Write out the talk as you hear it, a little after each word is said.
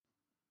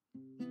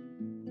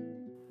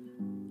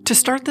To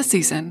start the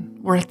season,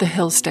 we're at the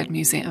Hill-Stead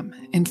Museum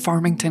in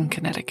Farmington,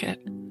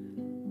 Connecticut.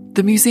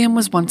 The museum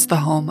was once the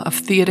home of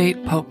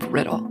Theodate Pope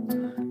Riddle,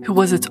 who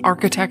was its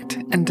architect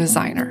and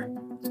designer.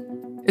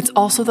 It's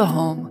also the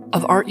home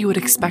of art you would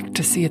expect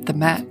to see at the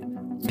Met,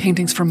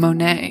 paintings from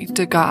Monet,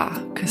 Degas,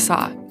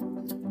 Cassatt.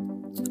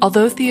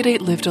 Although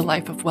Theodate lived a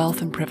life of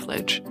wealth and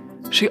privilege,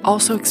 she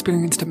also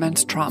experienced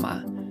immense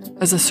trauma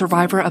as a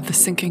survivor of the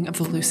sinking of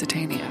the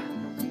Lusitania,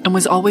 and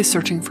was always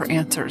searching for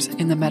answers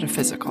in the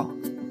metaphysical.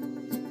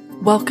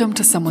 Welcome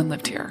to Someone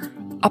Lived Here,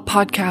 a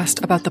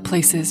podcast about the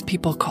places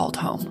people called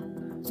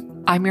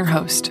home. I'm your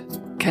host,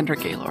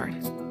 Kendra Gaylord.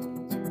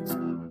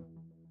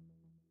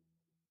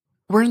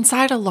 We're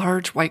inside a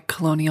large white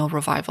colonial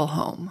revival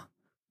home,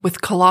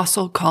 with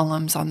colossal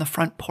columns on the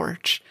front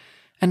porch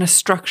and a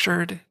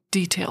structured,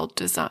 detailed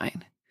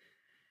design.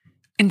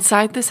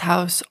 Inside this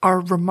house are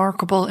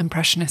remarkable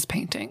Impressionist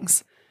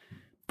paintings.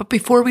 But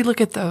before we look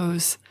at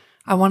those,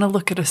 I want to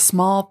look at a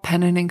small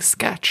pen and ink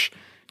sketch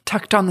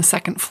tucked on the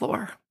second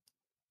floor.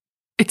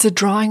 It's a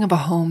drawing of a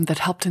home that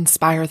helped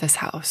inspire this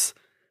house,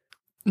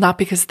 not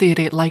because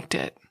Theodate liked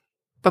it,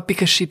 but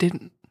because she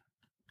didn't.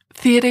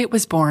 Theodate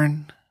was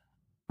born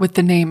with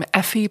the name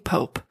Effie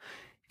Pope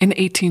in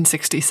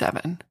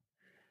 1867.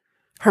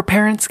 Her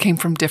parents came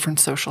from different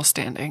social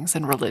standings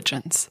and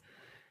religions.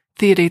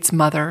 Theodate's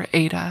mother,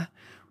 Ada,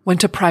 went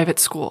to private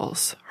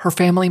schools. Her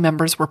family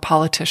members were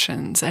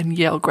politicians and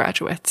Yale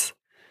graduates.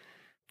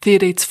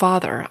 Theodate's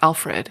father,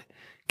 Alfred,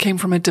 came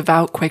from a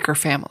devout Quaker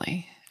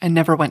family and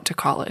never went to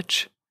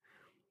college.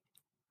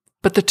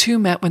 But the two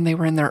met when they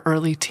were in their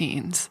early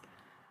teens.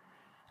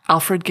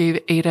 Alfred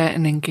gave Ada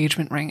an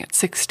engagement ring at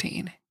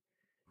 16.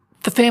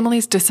 The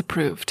families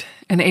disapproved,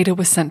 and Ada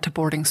was sent to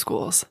boarding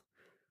schools.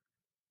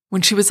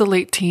 When she was a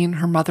late teen,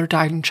 her mother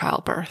died in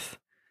childbirth,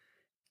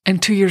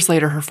 and 2 years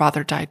later her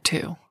father died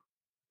too.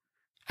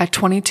 At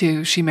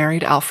 22, she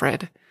married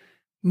Alfred,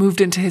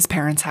 moved into his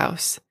parents'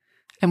 house,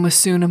 and was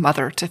soon a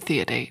mother to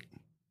Theodate.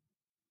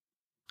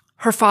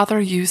 Her father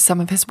used some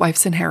of his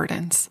wife's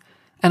inheritance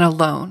and a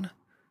loan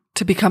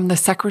to become the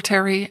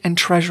secretary and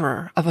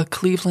treasurer of a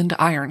Cleveland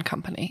iron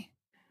company.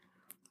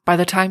 By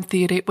the time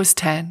Theodate was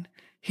 10,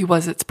 he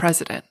was its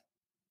president.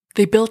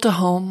 They built a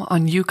home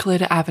on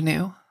Euclid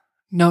Avenue,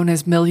 known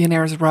as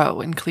Millionaire's Row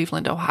in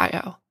Cleveland,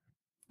 Ohio,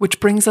 which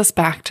brings us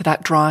back to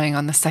that drawing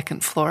on the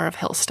second floor of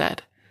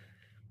Hill-Stead.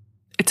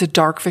 It's a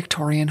dark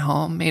Victorian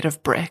home made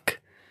of brick,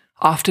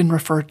 often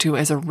referred to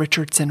as a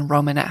Richardson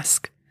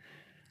Romanesque.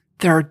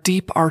 There are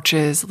deep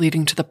arches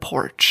leading to the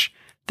porch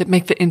that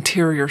make the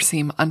interior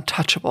seem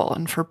untouchable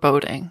and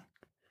foreboding.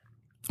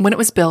 When it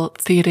was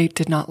built, Theodate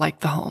did not like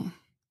the home,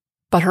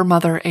 but her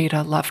mother,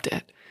 Ada, loved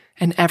it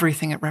and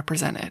everything it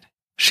represented.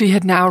 She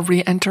had now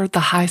re-entered the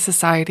high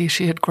society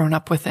she had grown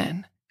up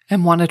within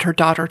and wanted her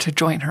daughter to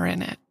join her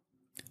in it.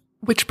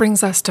 Which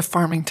brings us to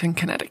Farmington,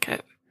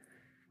 Connecticut.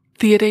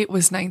 Theodate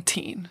was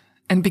 19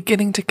 and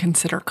beginning to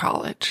consider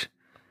college.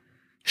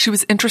 She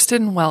was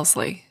interested in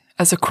Wellesley,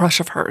 as a crush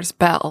of hers,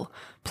 Belle,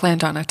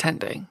 planned on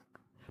attending.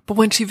 But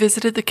when she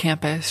visited the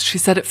campus, she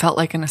said it felt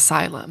like an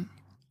asylum.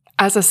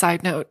 As a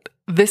side note,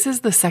 this is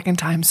the second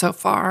time so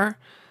far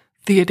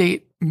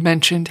Theodate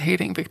mentioned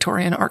hating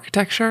Victorian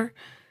architecture,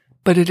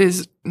 but it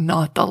is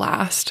not the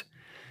last.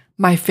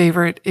 My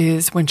favorite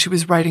is when she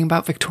was writing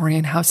about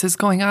Victorian houses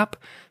going up,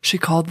 she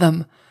called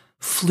them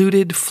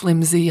fluted,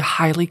 flimsy,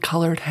 highly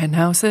colored hen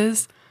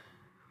houses,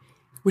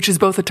 which is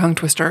both a tongue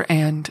twister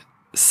and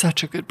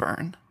such a good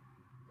burn.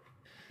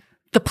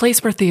 The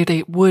place where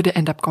Theodate would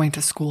end up going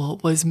to school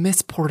was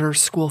Miss Porter's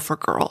School for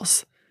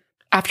Girls.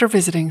 After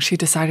visiting, she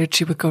decided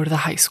she would go to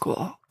the high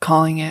school,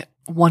 calling it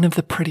one of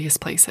the prettiest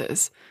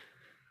places.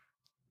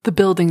 The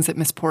buildings at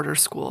Miss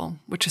Porter's school,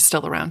 which is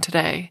still around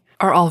today,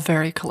 are all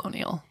very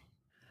colonial.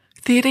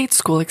 Theodate's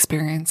school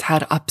experience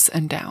had ups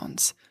and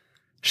downs.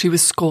 She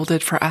was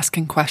scolded for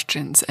asking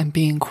questions and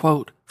being,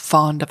 quote,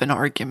 fond of an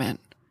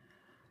argument.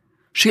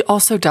 She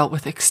also dealt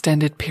with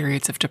extended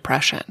periods of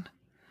depression.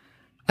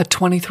 A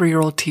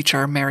 23-year-old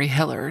teacher, Mary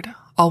Hillard,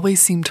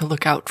 always seemed to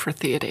look out for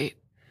Theodate.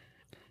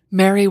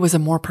 Mary was a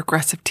more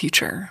progressive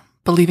teacher,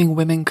 believing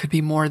women could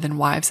be more than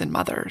wives and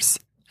mothers,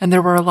 and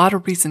there were a lot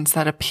of reasons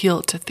that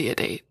appealed to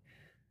Theodate,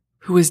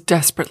 who was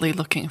desperately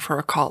looking for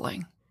a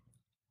calling.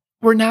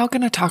 We're now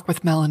going to talk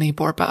with Melanie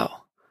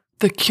Bourbeau,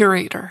 the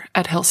curator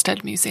at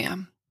Hill-Stead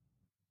Museum.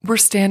 We're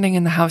standing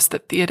in the house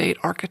that Theodate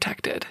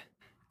architected,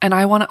 and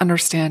I want to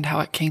understand how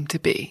it came to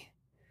be.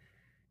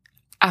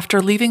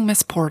 After leaving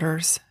Miss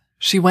Porter's,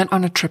 she went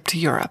on a trip to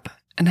Europe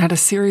and had a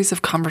series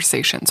of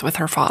conversations with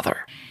her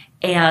father.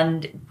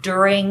 And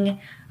during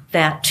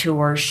that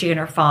tour, she and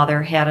her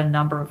father had a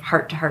number of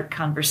heart-to-heart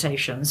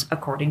conversations,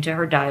 according to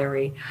her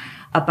diary,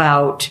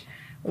 about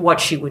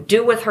what she would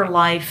do with her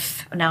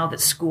life now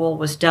that school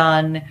was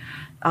done,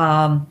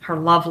 her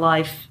love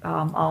life,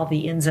 all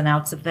the ins and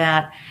outs of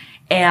that.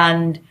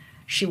 And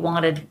she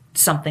wanted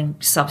something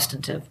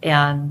substantive,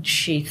 and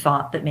she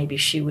thought that maybe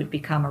she would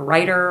become a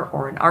writer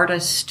or an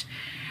artist.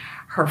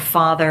 Her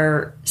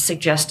father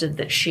suggested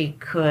that she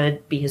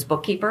could be his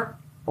bookkeeper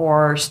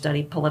or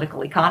study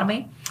political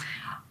economy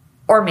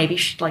or maybe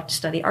she'd like to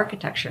study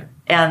architecture.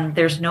 And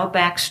there's no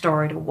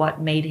backstory to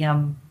what made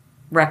him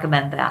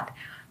recommend that.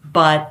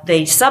 But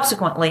they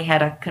subsequently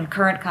had a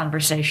concurrent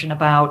conversation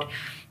about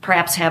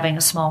perhaps having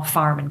a small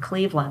farm in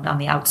Cleveland on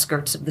the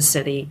outskirts of the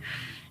city.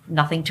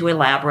 Nothing too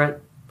elaborate,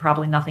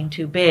 probably nothing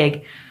too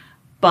big.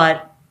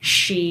 But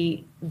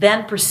she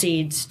then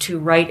proceeds to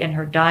write in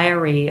her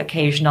diary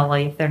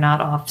occasionally, if they're not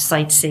off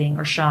sightseeing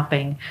or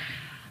shopping,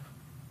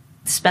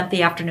 spent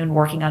the afternoon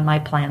working on my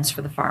plans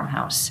for the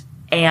farmhouse.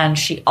 And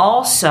she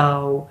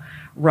also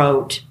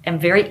wrote, am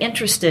very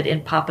interested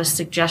in Papa's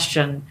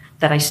suggestion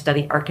that I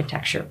study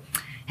architecture.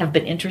 Have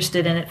been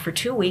interested in it for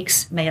 2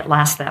 weeks. May it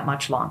last that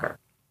much longer.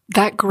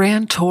 That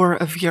grand tour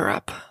of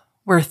Europe,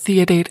 where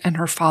Theodate and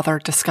her father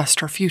discussed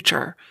her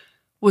future,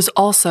 was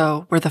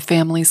also where the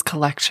family's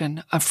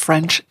collection of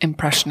French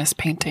Impressionist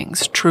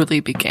paintings truly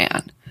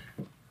began.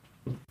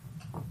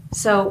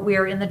 So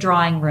we're in the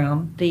drawing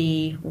room,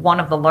 one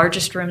of the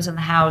largest rooms in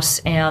the house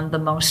and the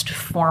most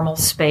formal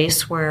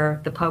space where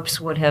the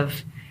popes would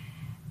have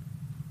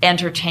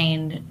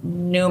entertained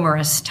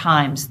numerous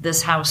times.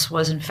 This house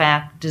was in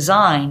fact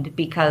designed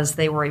because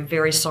they were a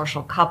very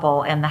social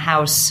couple, and the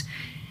house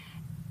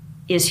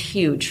is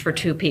huge for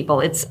two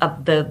people. It's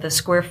the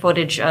square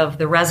footage of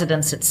the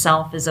residence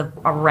itself is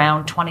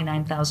around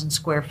 29,000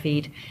 square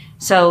feet.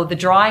 So the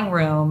drawing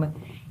room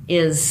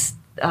is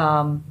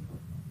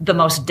the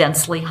most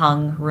densely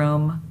hung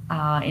room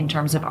in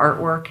terms of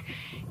artwork.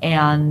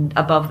 And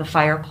above the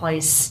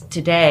fireplace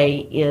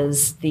today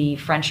is the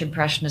French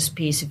Impressionist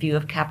piece, View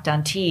of Cap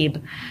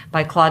d'Antibes,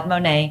 by Claude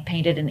Monet,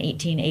 painted in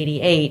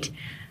 1888,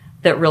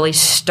 that really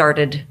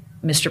started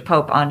Mr.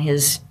 Pope on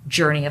his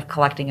journey of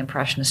collecting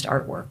Impressionist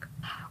artwork.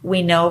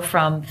 We know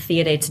from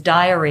Theodate's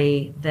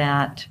diary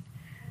that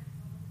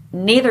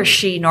neither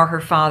she nor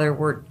her father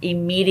were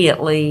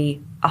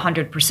immediately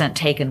 100%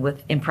 taken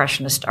with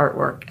Impressionist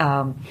artwork.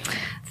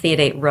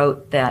 Theodate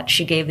wrote that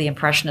she gave the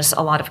Impressionists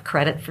a lot of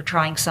credit for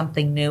trying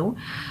something new,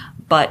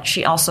 but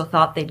she also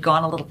thought they'd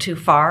gone a little too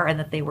far and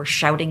that they were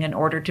shouting in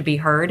order to be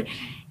heard,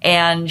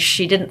 and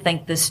she didn't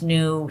think this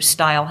new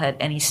style had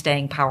any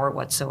staying power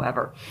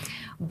whatsoever.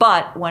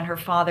 But when her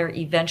father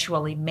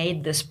eventually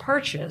made this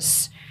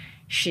purchase,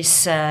 she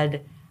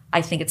said,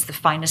 I think it's the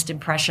finest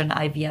impression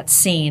I've yet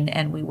seen,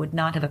 and we would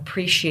not have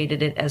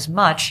appreciated it as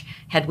much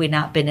had we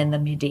not been in the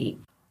Midi.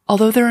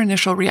 Although their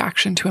initial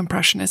reaction to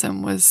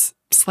Impressionism was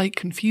slight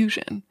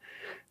confusion,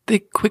 they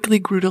quickly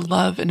grew to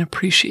love and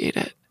appreciate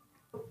it.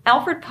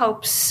 Alfred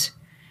Pope's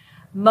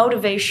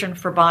motivation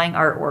for buying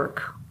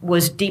artwork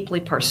was deeply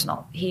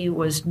personal. He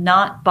was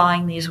not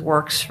buying these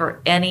works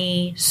for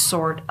any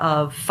sort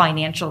of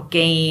financial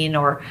gain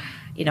or,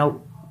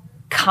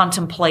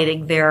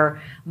 contemplating their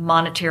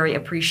monetary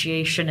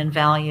appreciation and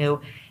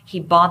value. He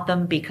bought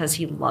them because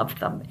he loved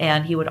them.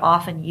 And he would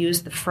often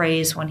use the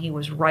phrase when he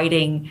was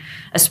writing,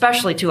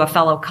 especially to a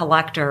fellow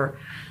collector,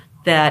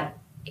 that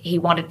he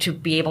wanted to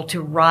be able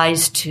to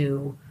rise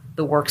to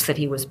the works that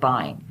he was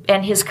buying.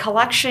 And his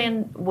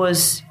collection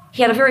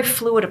he had a very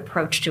fluid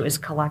approach to his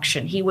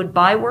collection. He would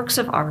buy works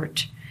of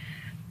art,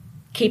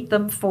 keep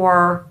them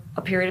for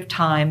a period of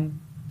time,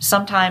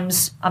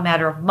 sometimes a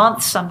matter of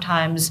months,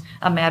 sometimes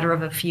a matter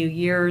of a few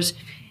years.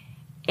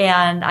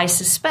 And I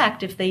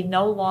suspect if they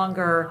no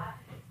longer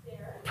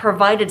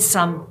provided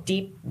some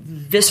deep,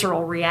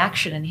 visceral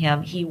reaction in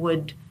him, he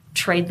would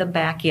trade them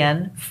back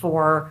in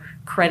for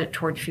credit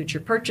toward future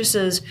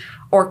purchases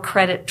or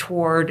credit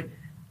toward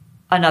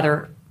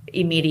another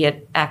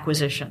immediate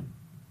acquisition.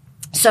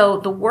 So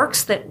the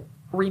works that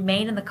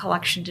remain in the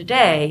collection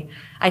today,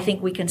 I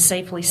think we can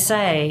safely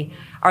say,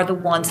 are the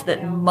ones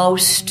that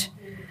most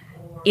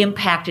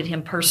impacted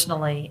him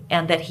personally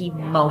and that he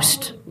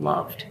most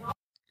loved.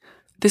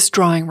 This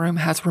drawing room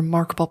has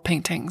remarkable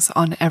paintings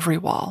on every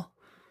wall.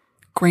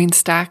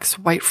 Grainstack's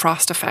White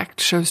Frost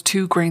Effect shows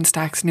 2 grain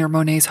stacks near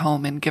Monet's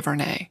home in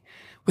Giverny,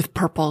 with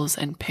purples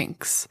and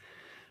pinks,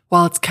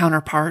 while its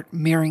counterpart,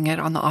 mirroring it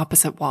on the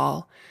opposite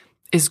wall,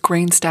 is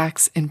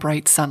Grainstack's in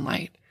Bright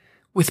Sunlight,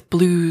 with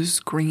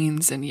blues,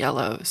 greens, and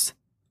yellows.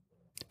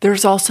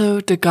 There's also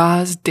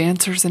Degas'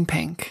 Dancers in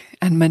Pink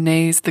and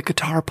Manet's The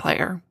Guitar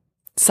Player,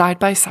 side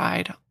by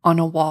side on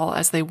a wall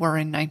as they were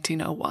in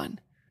 1901.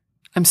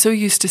 I'm so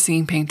used to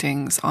seeing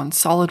paintings on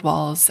solid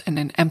walls and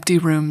in empty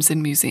rooms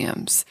in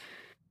museums.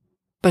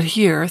 But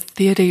here,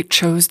 Theodate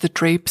chose the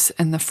drapes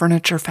and the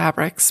furniture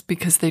fabrics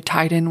because they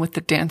tied in with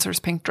the dancers'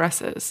 pink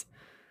dresses.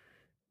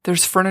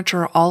 There's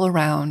furniture all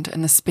around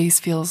and the space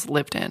feels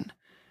lived in.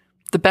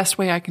 The best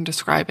way I can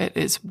describe it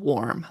is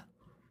warm.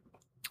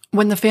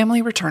 When the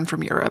family returned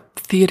from Europe,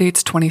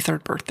 Theodate's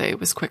 23rd birthday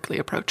was quickly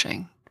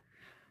approaching.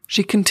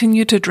 She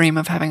continued to dream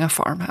of having a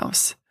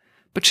farmhouse,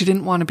 but she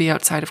didn't want to be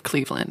outside of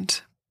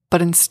Cleveland,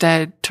 but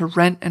instead to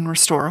rent and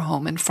restore a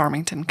home in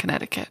Farmington,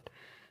 Connecticut,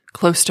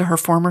 close to her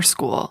former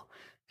school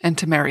and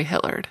to Mary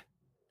Hillard.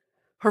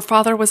 Her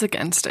father was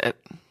against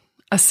it,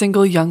 a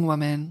single young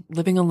woman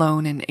living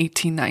alone in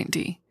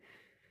 1890.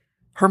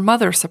 Her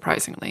mother,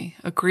 surprisingly,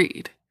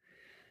 agreed.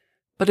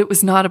 But it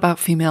was not about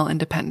female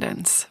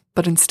independence,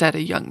 but instead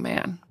a young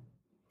man.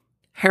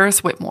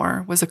 Harris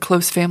Whitmore was a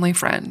close family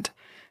friend,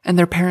 and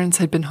their parents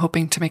had been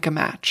hoping to make a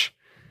match.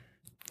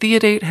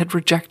 Theodate had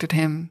rejected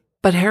him,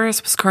 but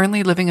Harris was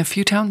currently living a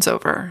few towns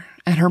over,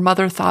 and her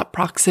mother thought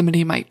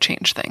proximity might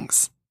change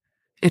things.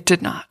 It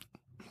did not.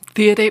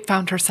 Theodate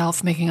found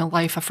herself making a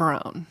life of her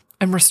own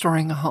and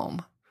restoring a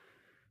home.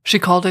 She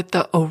called it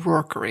the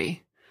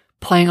O'Rourkery,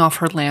 playing off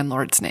her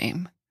landlord's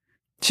name.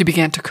 She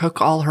began to cook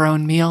all her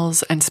own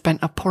meals and spent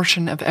a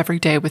portion of every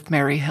day with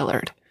Mary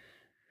Hillard.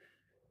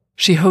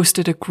 She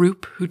hosted a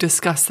group who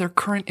discussed their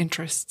current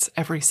interests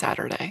every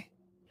Saturday.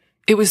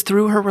 It was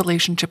through her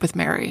relationship with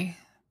Mary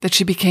that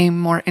she became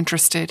more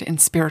interested in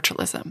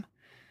spiritualism.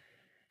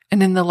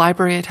 And in the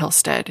library at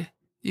Hill-Stead,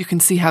 you can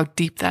see how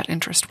deep that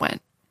interest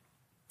went.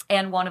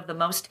 And one of the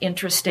most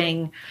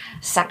interesting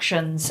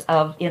sections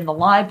in the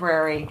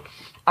library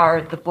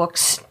are the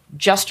books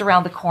just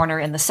around the corner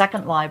in the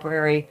second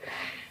library,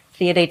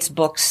 Theodate's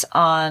books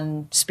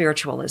on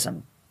spiritualism.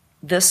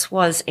 This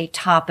was a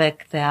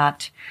topic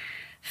that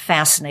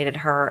fascinated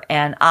her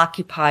and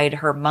occupied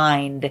her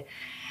mind,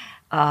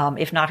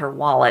 if not her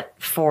wallet,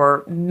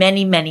 for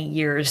many, many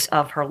years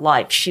of her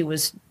life. She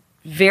was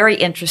very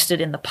interested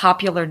in the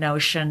popular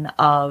notion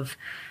of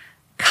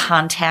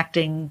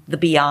contacting the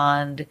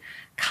beyond,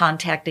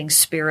 contacting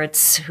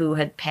spirits who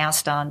had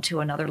passed on to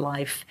another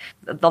life.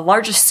 The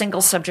largest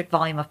single subject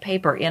volume of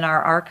paper in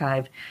our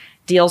archive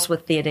deals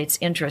with Theodate's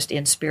interest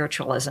in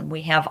spiritualism.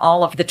 We have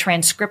all of the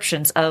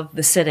transcriptions of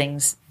the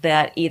sittings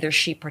that either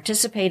she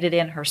participated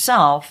in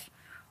herself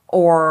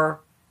or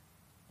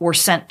were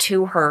sent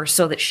to her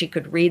so that she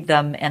could read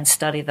them and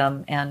study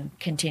them and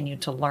continue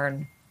to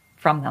learn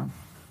from them.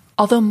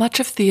 Although much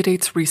of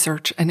Theodate's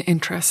research and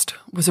interest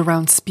was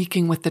around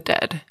speaking with the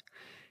dead,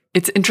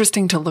 it's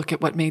interesting to look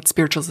at what made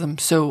spiritualism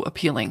so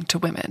appealing to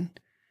women.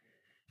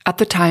 At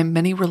the time,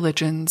 many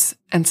religions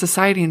and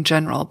society in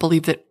general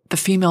believed that the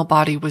female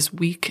body was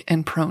weak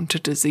and prone to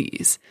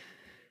disease.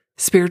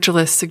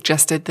 Spiritualists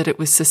suggested that it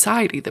was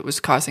society that was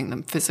causing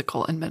them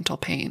physical and mental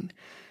pain.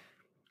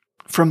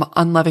 From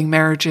unloving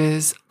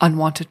marriages,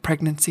 unwanted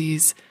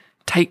pregnancies,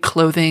 tight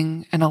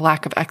clothing, and a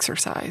lack of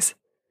exercise.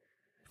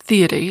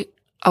 Theodate,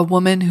 a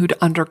woman who'd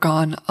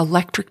undergone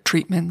electric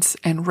treatments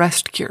and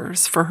rest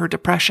cures for her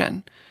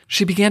depression,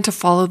 she began to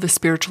follow the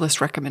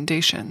spiritualist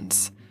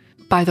recommendations.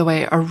 By the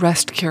way, a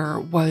rest cure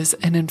was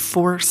an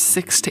enforced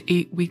 6 to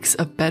 8 weeks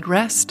of bed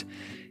rest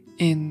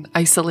in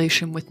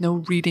isolation with no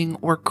reading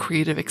or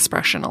creative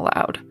expression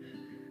allowed.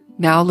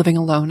 Now living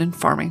alone in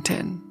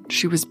Farmington,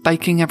 she was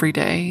biking every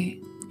day,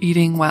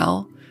 eating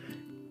well,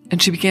 and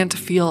she began to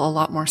feel a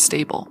lot more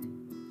stable.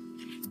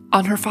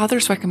 On her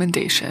father's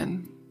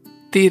recommendation,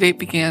 Theodate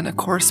began a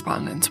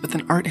correspondence with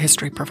an art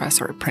history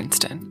professor at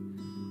Princeton.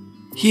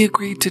 He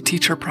agreed to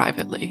teach her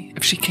privately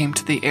if she came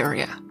to the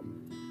area.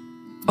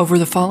 Over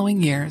the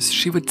following years,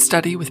 she would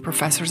study with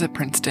professors at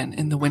Princeton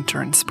in the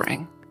winter and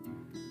spring.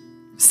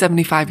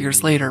 75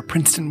 years later,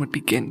 Princeton would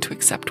begin to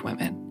accept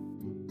women.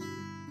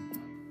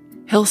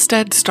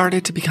 Hill-Stead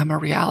started to become a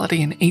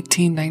reality in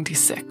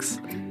 1896,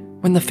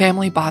 when the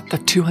family bought the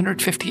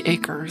 250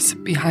 acres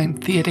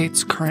behind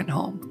Theodate's current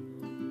home.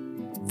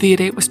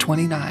 Theodate was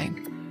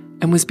 29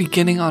 and was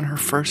beginning on her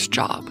first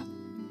job.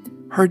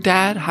 Her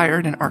dad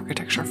hired an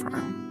architecture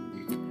firm.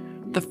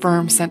 The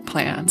firm sent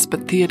plans,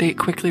 but Theodate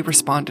quickly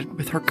responded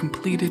with her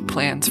completed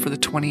plans for the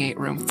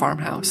 28-room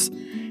farmhouse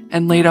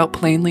and laid out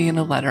plainly in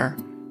a letter,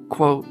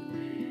 quote,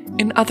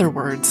 "In other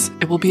words,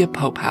 it will be a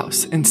Pope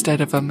house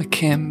instead of a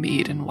McKim,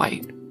 Mead, and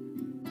White."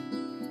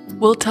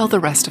 We'll tell the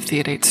rest of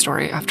Theodate's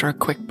story after a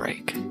quick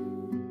break.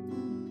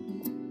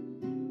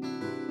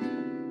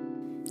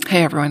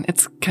 Hey everyone,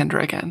 it's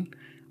Kendra again.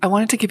 I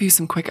wanted to give you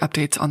some quick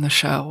updates on the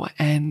show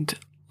and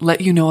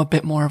let you know a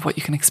bit more of what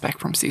you can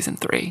expect from season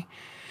 3.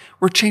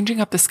 We're changing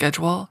up the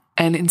schedule,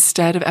 and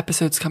instead of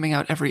episodes coming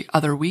out every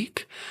other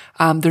week,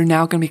 they're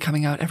now going to be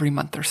coming out every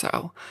month or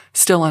so,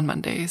 still on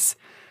Mondays.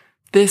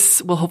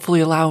 This will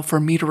hopefully allow for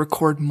me to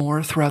record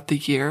more throughout the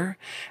year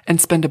and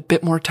spend a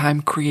bit more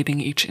time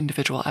creating each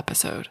individual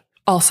episode.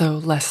 Also,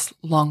 less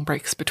long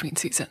breaks between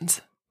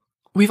seasons.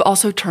 We've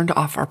also turned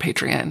off our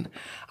Patreon.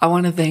 I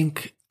want to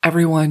thank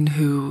everyone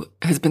who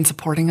has been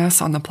supporting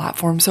us on the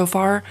platform so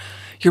far.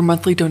 Your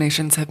monthly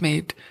donations have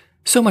made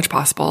so much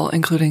possible,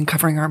 including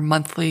covering our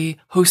monthly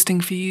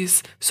hosting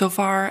fees so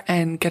far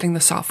and getting the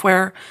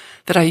software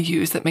that I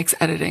use that makes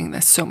editing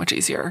this so much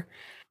easier.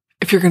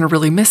 If you're going to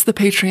really miss the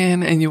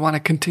Patreon and you want to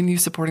continue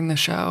supporting the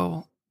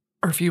show,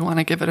 or if you want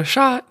to give it a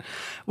shot,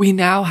 we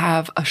now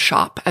have a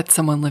shop at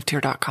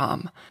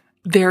someonelivedhere.com.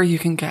 There you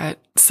can get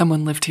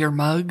Someone Lived Here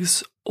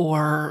mugs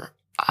or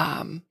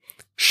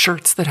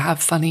shirts that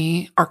have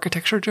funny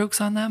architecture jokes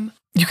on them.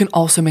 You can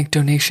also make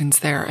donations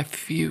there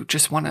if you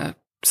just want to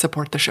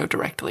support the show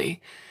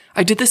directly.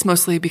 I did this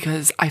mostly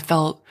because I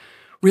felt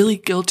really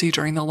guilty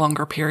during the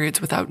longer periods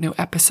without new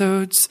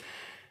episodes.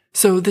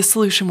 So this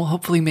solution will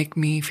hopefully make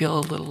me feel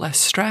a little less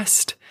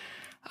stressed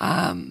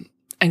and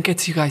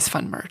gets you guys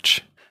fun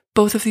merch.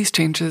 Both of these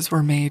changes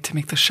were made to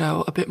make the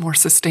show a bit more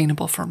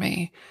sustainable for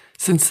me,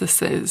 since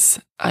this is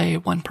a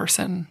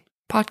one-person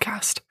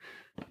podcast.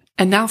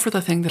 And now for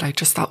the thing that I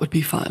just thought would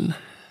be fun.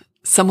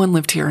 Someone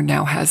lived here and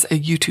now has a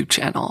YouTube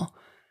channel.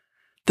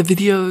 The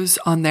videos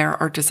on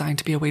there are designed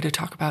to be a way to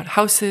talk about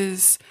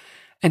houses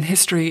and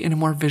history in a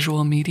more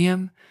visual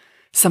medium.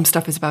 Some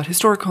stuff is about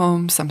historic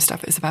homes, some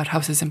stuff is about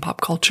houses in pop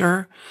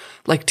culture,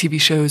 like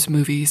TV shows,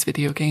 movies,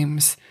 video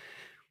games.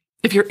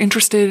 If you're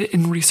interested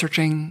in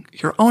researching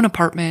your own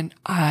apartment,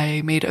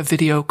 I made a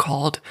video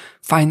called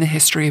Find the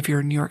History of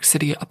Your New York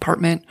City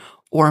Apartment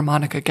or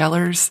Monica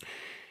Geller's.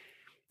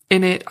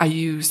 In it, I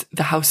used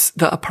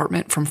the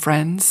apartment from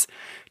Friends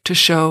to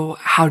show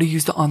how to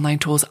use the online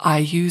tools I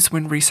use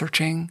when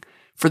researching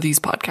for these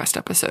podcast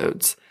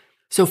episodes.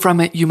 So from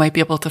it, you might be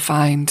able to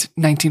find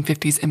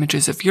 1950s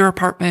images of your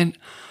apartment,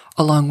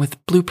 along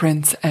with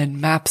blueprints and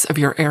maps of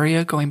your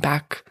area going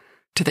back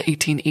to the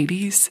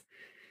 1880s.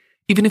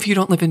 Even if you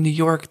don't live in New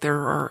York,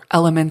 there are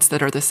elements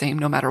that are the same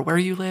no matter where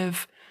you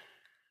live.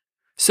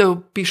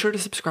 So be sure to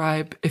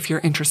subscribe if you're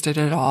interested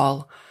at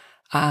all.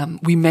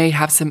 We may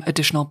have some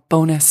additional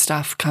bonus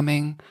stuff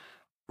coming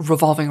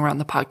revolving around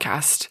the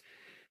podcast.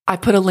 I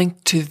put a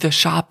link to the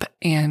shop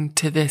and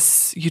to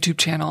this YouTube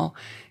channel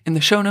in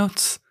the show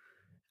notes.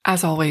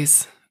 As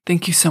always,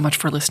 thank you so much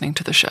for listening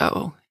to the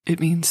show. It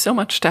means so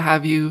much to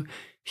have you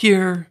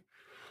here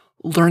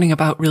learning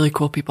about really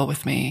cool people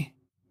with me.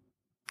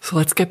 So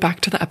let's get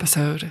back to the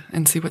episode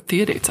and see what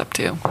Theodate's up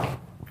to.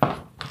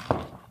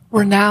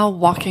 We're now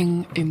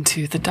walking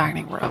into the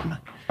dining room,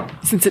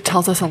 since it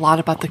tells us a lot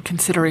about the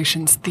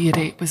considerations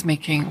Theodate was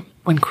making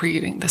when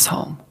creating this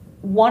home.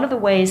 One of the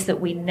ways that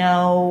we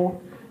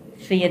know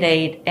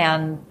Theodate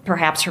and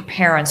perhaps her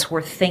parents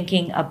were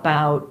thinking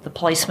about the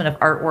placement of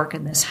artwork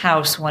in this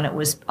house when it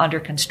was under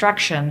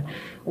construction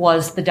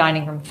was the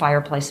dining room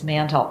fireplace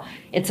mantle.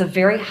 It's a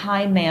very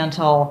high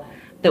mantle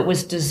that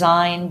was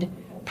designed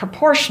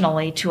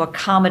proportionally to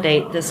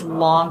accommodate this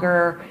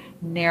longer,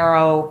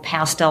 narrow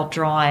pastel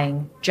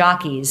drawing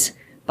Jockeys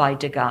by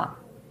Degas.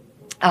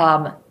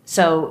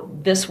 So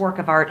this work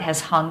of art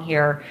has hung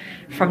here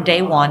from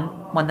day one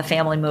when the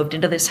family moved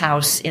into this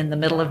house in the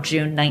middle of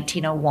June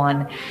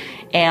 1901.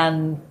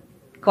 And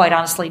quite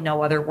honestly,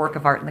 no other work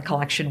of art in the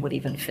collection would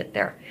even fit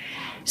there.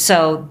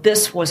 So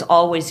this was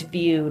always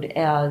viewed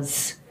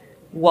as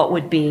what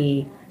would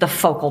be the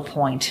focal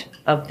point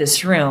of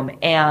this room.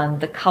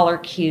 And the color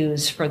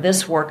cues for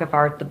this work of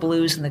art, the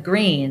blues and the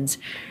greens,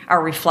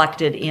 are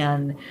reflected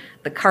in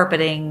the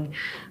carpeting,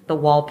 the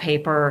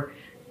wallpaper,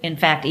 in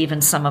fact, even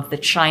some of the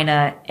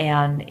china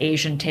and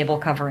Asian table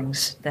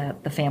coverings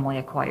that the family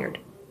acquired.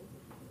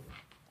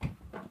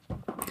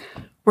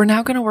 We're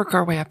now going to work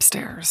our way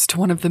upstairs to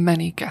one of the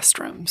many guest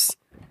rooms.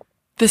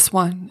 This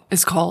one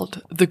is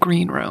called the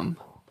Green Room.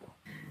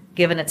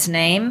 Given its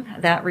name,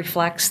 that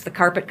reflects the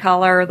carpet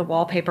color, the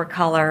wallpaper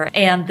color,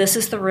 and this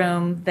is the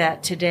room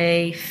that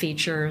today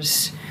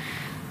features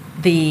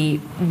the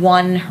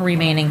one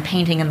remaining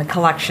painting in the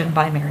collection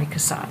by Mary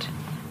Cassatt.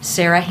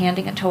 Sarah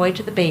handing a toy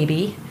to the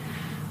baby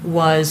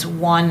was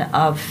one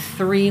of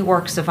 3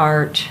 works of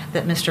art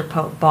that Mr.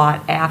 Pope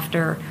bought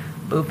after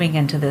moving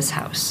into this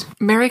house.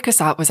 Mary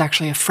Cassatt was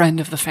actually a friend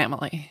of the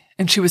family,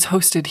 and she was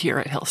hosted here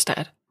at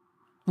Hill-Stead.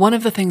 One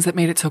of the things that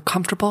made it so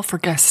comfortable for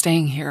guests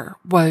staying here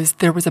was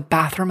there was a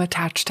bathroom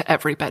attached to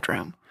every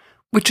bedroom,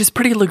 which is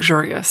pretty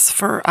luxurious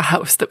for a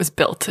house that was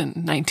built in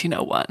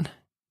 1901.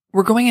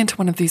 We're going into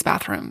one of these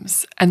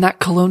bathrooms, and that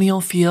colonial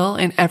feel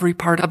in every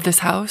part of this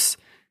house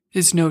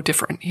is no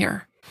different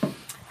here.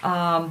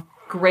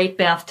 Great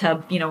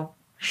bathtub,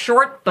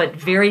 short but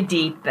very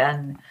deep,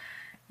 and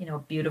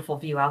beautiful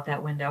view out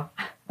that window.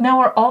 Now,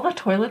 are all the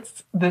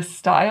toilets this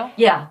style?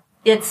 Yeah,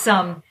 it's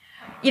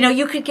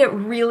you could get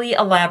really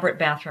elaborate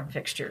bathroom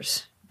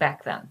fixtures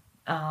back then,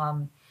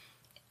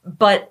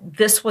 but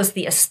this was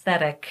the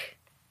aesthetic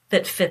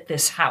that fit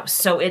this house.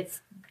 So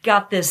it's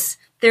got this.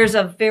 There's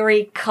a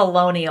very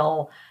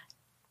colonial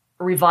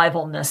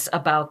revivalness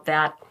about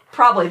that.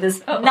 Probably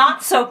this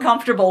not so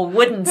comfortable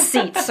wooden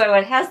seat. So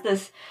it has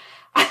this.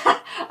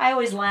 I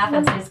always laugh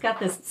and say it's got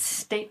this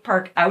state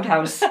park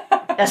outhouse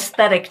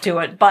aesthetic to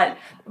it, but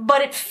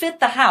it fit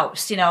the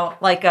house,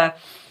 like a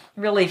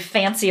really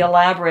fancy,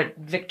 elaborate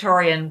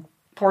Victorian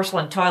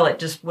porcelain toilet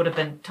just would have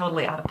been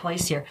totally out of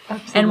place here.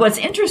 Absolutely. And what's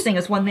interesting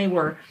is when they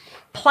were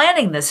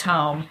planning this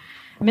home,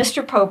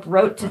 Mr. Pope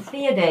wrote to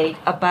Theodate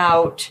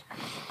about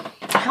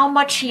how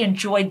much he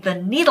enjoyed the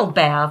needle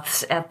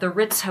baths at the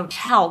Ritz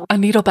Hotel. A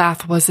needle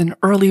bath was an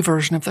early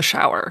version of the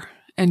shower,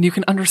 and you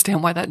can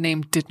understand why that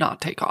name did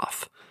not take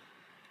off.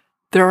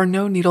 There are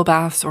no needle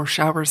baths or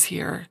showers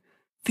here.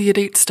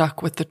 Theodate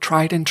stuck with the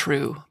tried and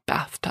true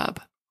bathtub.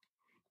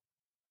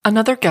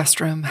 Another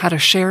guest room had a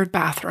shared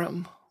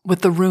bathroom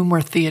with the room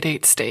where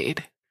Theodate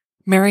stayed.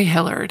 Mary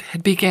Hillard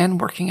had began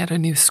working at a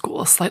new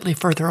school slightly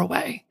further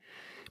away,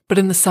 but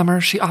in the summer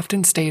she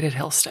often stayed at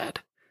Hill-Stead.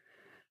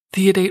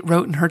 Theodate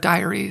wrote in her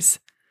diaries,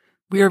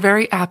 "We are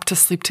very apt to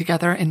sleep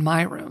together in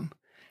my room,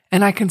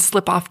 and I can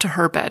slip off to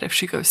her bed if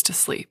she goes to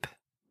sleep."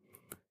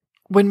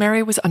 When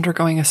Mary was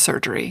undergoing a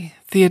surgery,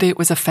 Theodate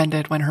was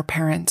offended when her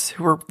parents,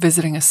 who were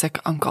visiting a sick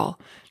uncle,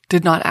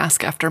 did not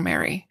ask after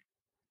Mary.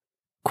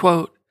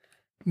 Quote,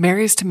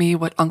 Mary's to me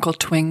what Uncle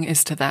Twing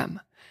is to them,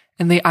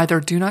 and they either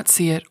do not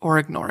see it or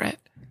ignore it.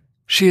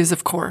 She is,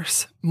 of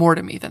course, more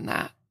to me than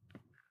that.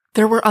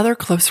 There were other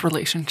close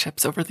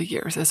relationships over the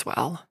years as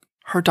well.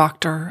 Her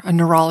doctor, a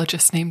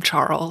neurologist named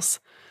Charles,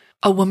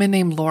 a woman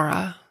named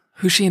Laura,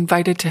 who she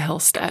invited to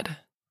Hill-Stead.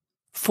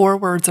 4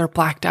 words are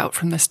blacked out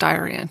from this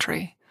diary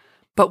entry,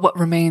 but what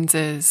remains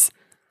is,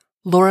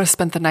 Laura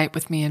spent the night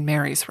with me in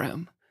Mary's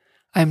room.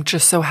 I am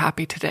just so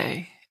happy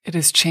today. It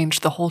has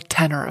changed the whole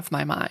tenor of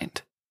my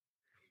mind.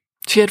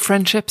 She had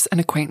friendships and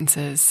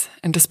acquaintances,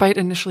 and despite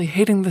initially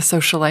hating the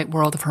socialite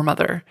world of her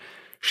mother,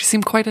 she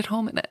seemed quite at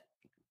home in it.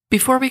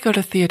 Before we go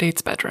to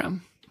Theodate's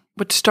bedroom,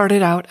 which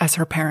started out as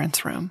her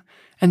parents' room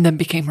and then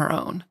became her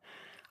own,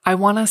 I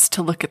want us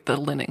to look at the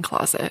linen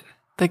closet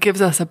that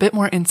gives us a bit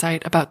more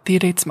insight about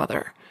Theodate's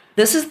mother.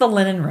 This is the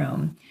linen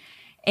room,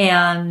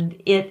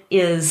 and it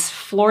is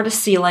floor to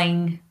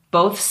ceiling,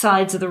 both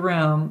sides of the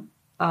room,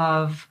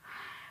 of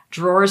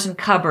drawers and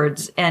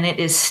cupboards, and it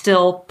is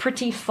still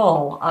pretty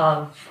full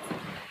of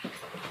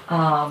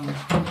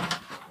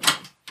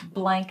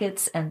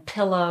blankets and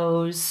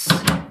pillows,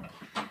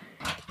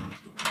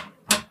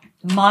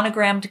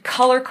 monogrammed,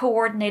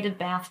 color-coordinated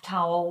bath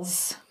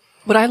towels.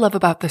 What I love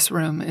about this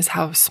room is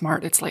how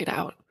smart it's laid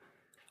out.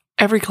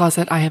 Every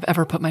closet I have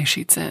ever put my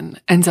sheets in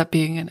ends up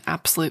being an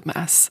absolute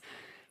mess,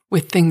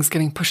 with things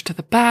getting pushed to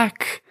the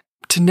back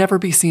to never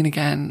be seen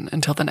again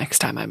until the next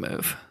time I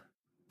move.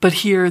 But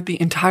here,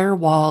 the entire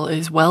wall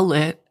is well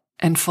lit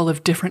and full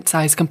of different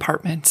size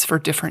compartments for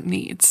different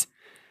needs.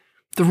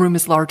 The room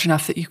is large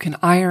enough that you can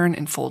iron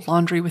and fold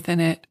laundry within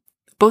it.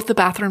 Both the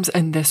bathrooms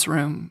and this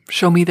room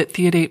show me that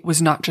Theodate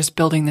was not just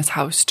building this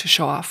house to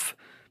show off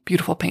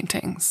beautiful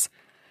paintings,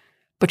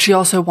 but she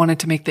also wanted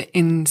to make the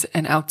ins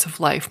and outs of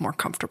life more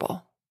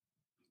comfortable.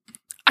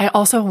 I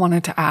also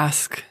wanted to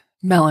ask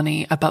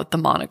Melanie about the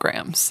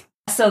monograms.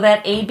 So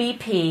that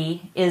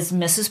ABP is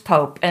Mrs.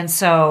 Pope, and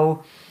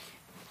so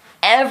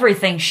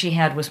everything she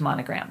had was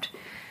monogrammed.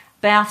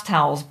 Bath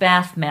towels,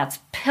 bath mats,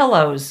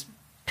 pillows,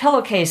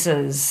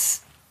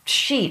 pillowcases,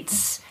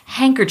 sheets,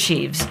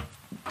 handkerchiefs,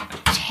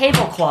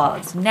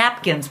 tablecloths,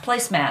 napkins,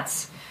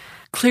 placemats.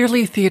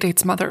 Clearly,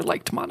 Theodate's mother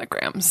liked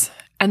monograms,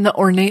 and the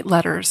ornate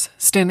letters,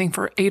 standing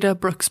for Ada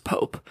Brooks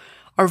Pope,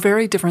 are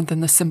very different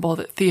than the symbol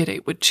that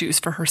Theodate would choose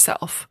for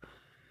herself.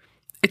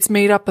 It's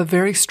made up of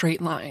very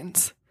straight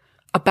lines,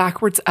 a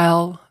backwards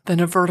L, then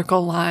a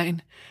vertical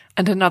line,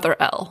 and another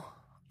L,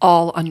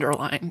 all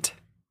underlined.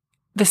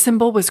 The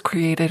symbol was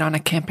created on a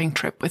camping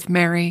trip with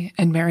Mary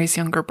and Mary's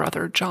younger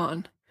brother,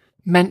 John,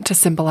 meant to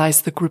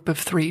symbolize the group of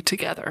 3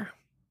 together.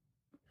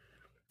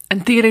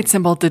 And Theodate's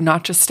symbol did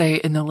not just stay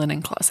in the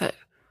linen closet,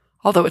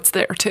 although it's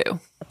there too.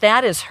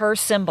 That is her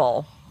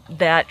symbol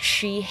that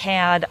she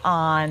had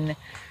on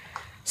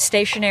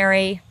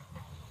stationery.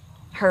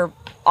 Her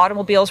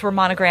automobiles were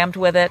monogrammed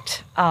with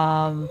it.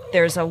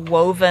 There's a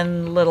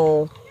woven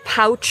little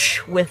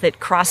pouch with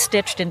it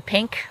cross-stitched in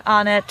pink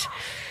on it.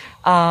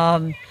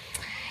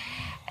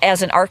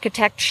 As an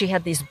architect, she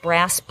had these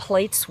brass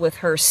plates with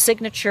her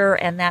signature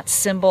and that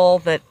symbol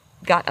that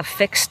got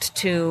affixed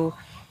to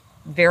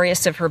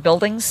various of her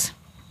buildings.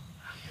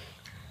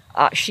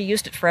 She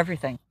used it for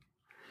everything.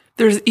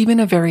 There's even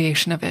a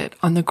variation of it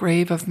on the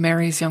grave of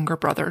Mary's younger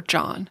brother,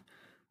 John,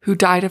 who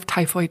died of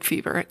typhoid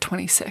fever at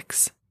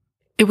 26.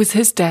 It was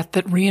his death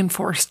that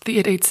reinforced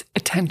Theodate's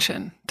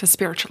attention to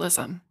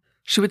spiritualism.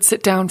 She would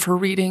sit down for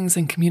readings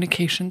and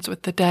communications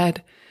with the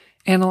dead,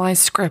 analyze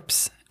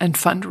scripts, and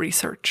fund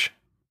research.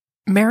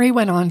 Mary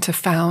went on to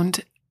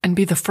found and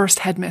be the first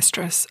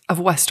headmistress of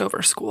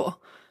Westover School,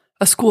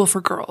 a school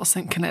for girls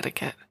in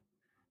Connecticut.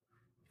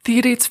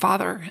 Theodate's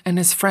father and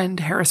his friend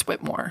Harris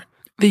Whitmore,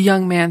 the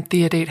young man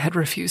Theodate had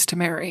refused to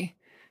marry,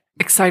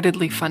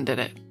 excitedly funded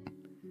it.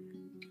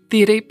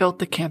 Theodate built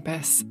the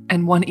campus,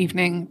 and one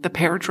evening the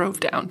pair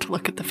drove down to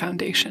look at the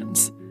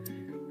foundations.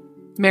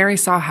 Mary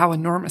saw how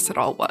enormous it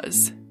all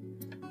was.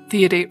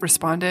 Theodate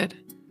responded,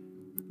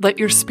 "Let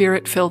your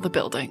spirit fill the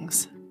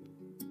buildings."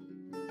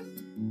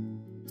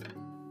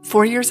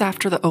 4 years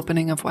after the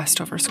opening of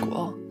Westover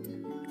School,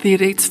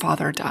 Theodate's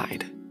father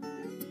died.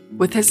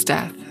 With his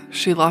death,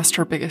 she lost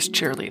her biggest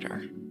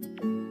cheerleader.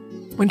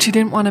 When she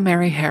didn't want to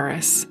marry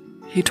Harris,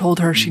 he told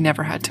her she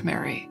never had to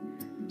marry.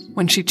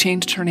 When she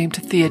changed her name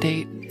to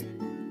Theodate,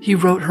 he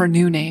wrote her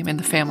new name in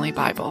the family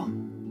Bible.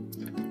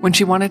 When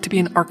she wanted to be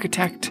an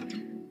architect,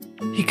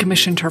 he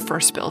commissioned her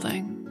first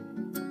building.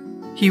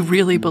 He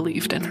really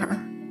believed in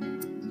her.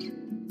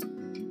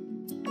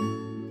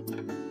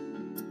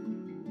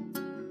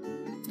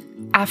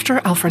 After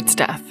Alfred's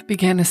death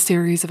began a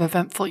series of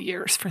eventful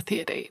years for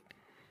Theodate.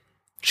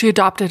 She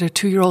adopted a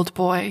 2-year-old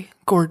boy,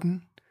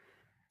 Gordon.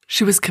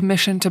 She was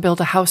commissioned to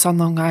build a house on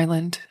Long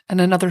Island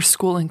and another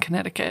school in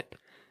Connecticut.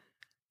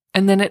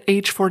 And then at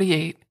age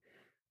 48,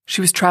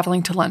 she was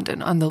traveling to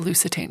London on the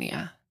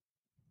Lusitania.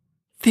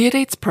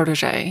 Theodate's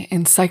protege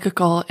in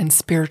psychical and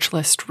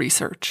spiritualist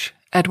research,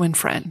 Edwin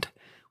Friend,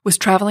 was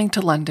traveling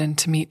to London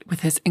to meet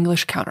with his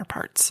English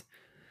counterparts.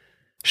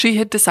 She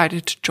had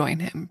decided to join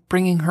him,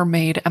 bringing her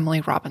maid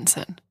Emily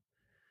Robinson.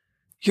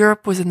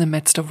 Europe was in the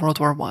midst of World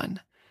War I,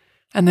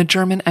 and the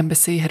German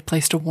embassy had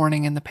placed a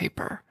warning in the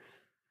paper.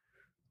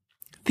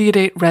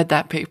 Theodate read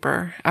that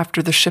paper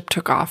after the ship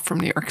took off from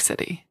New York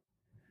City.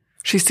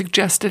 She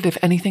suggested if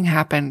anything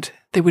happened,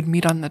 they would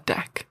meet on the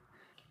deck.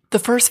 The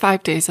first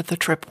 5 days of the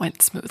trip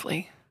went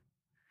smoothly.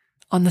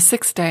 On the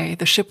 6th day,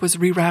 the ship was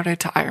rerouted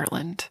to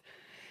Ireland,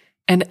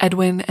 and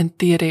Edwin and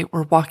Theodate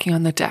were walking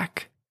on the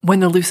deck when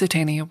the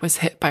Lusitania was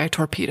hit by a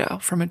torpedo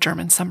from a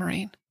German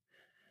submarine.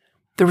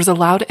 There was a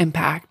loud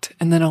impact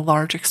and then a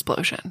large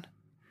explosion.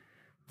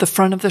 The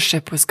front of the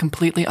ship was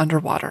completely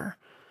underwater,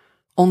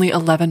 only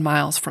 11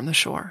 miles from the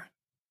shore.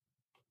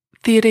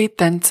 Theodate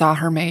then saw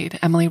her maid,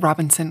 Emily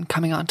Robinson,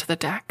 coming onto the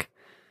deck.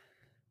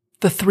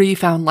 The three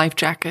found life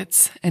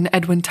jackets, and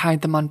Edwin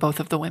tied them on both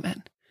of the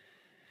women.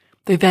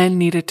 They then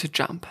needed to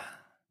jump.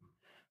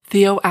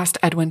 Theo asked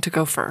Edwin to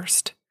go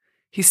first.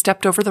 He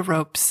stepped over the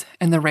ropes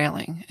and the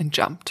railing and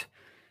jumped.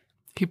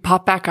 He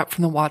popped back up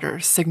from the water,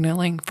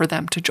 signaling for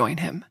them to join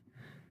him.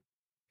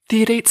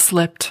 Theodate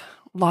slipped,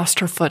 lost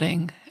her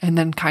footing, and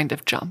then kind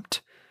of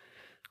jumped.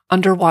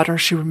 Underwater,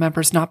 she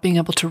remembers not being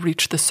able to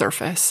reach the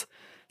surface,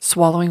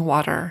 swallowing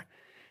water,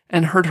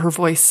 and heard her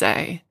voice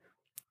say,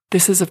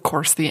 "This is, of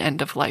course, the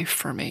end of life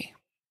for me."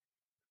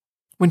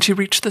 When she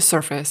reached the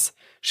surface,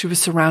 she was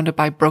surrounded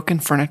by broken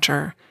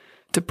furniture,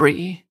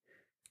 debris,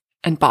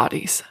 and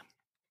bodies.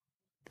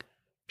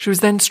 She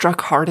was then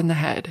struck hard in the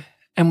head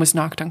and was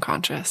knocked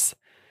unconscious.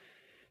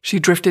 She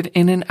drifted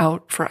in and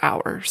out for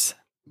hours.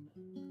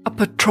 A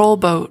patrol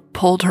boat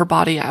pulled her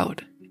body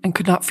out and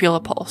could not feel a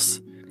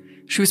pulse.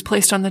 She was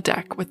placed on the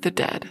deck with the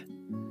dead.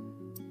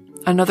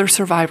 Another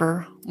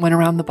survivor went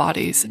around the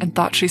bodies and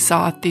thought she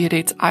saw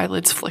Theodate's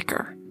eyelids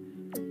flicker.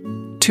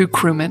 2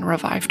 crewmen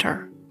revived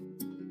her.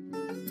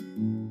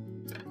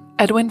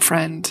 Edwin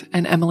Friend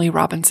and Emily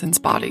Robinson's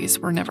bodies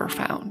were never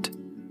found.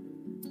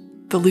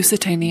 The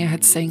Lusitania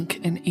had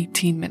sank in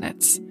 18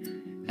 minutes,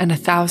 and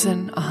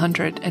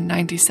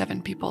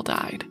 1,197 people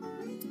died.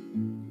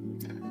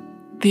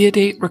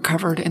 Theodate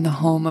recovered in the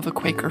home of a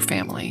Quaker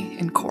family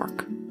in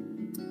Cork.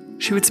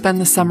 She would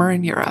spend the summer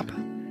in Europe,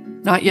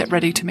 not yet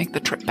ready to make the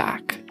trip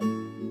back.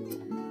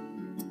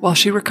 While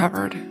she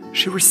recovered,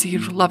 she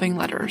received loving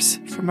letters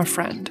from a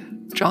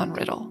friend, John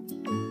Riddle.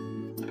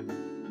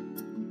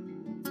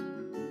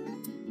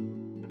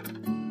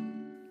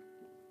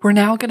 We're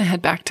now going to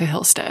head back to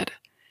Hill-Stead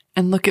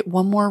and look at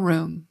one more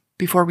room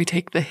before we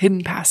take the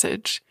hidden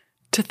passage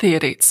to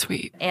Theodate's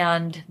suite.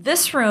 And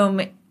this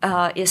room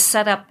is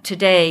set up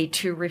today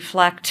to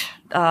reflect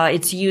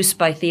its use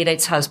by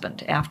Theodate's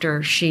husband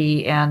after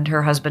she and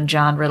her husband,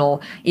 John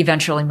Riddle,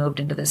 eventually moved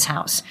into this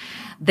house.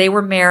 They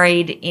were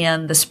married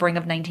in the spring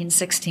of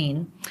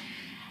 1916,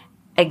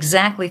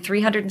 exactly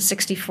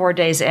 364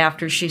 days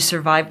after she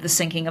survived the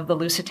sinking of the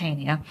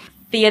Lusitania.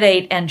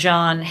 Theodate and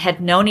John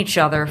had known each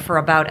other for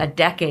about a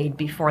decade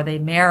before they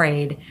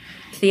married.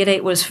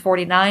 Theodate was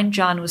 49,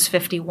 John was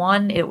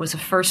 51. It was a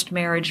first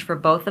marriage for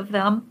both of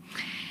them.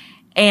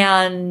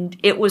 And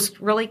it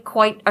was really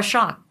quite a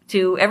shock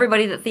to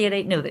everybody that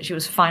Theodate knew that she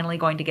was finally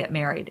going to get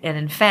married. And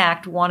in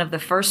fact, one of the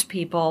first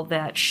people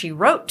that she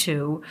wrote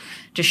to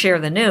share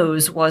the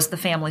news was the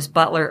family's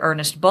butler,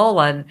 Ernest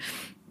Bolin,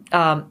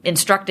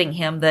 instructing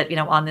him that,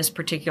 on this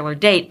particular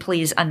date,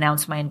 please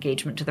announce my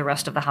engagement to the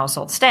rest of the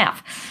household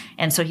staff.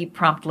 And so he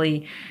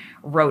promptly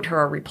wrote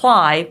her a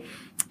reply,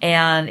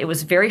 and it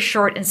was very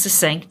short and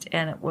succinct,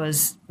 and it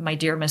was, "My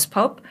dear Miss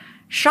Pope,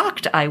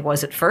 shocked I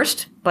was at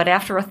first, but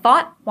after a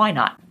thought, why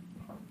not?"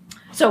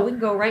 So we can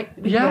go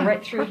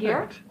right through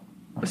here.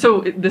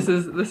 So this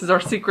is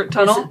our secret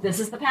tunnel? This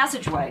is the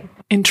passageway.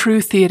 In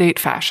true Theodate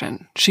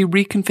fashion, she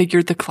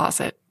reconfigured the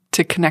closet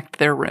to connect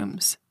their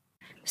rooms.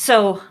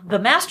 So the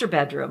master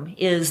bedroom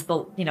is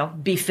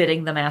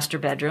befitting the master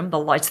bedroom.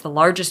 It's the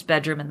largest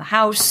bedroom in the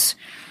house.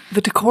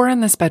 The decor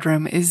in this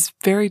bedroom is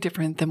very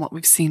different than what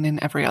we've seen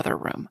in every other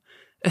room,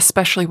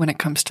 especially when it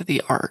comes to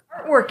the art.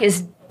 Artwork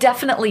is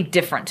definitely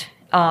different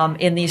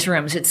in these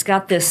rooms. It's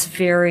got this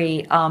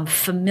very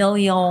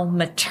familial,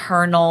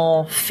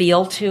 maternal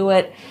feel to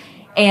it.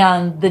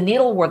 And the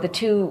needlework, the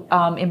two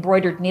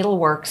embroidered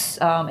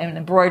needleworks, an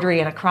embroidery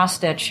and a cross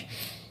stitch,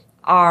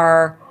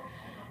 are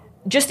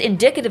just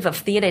indicative of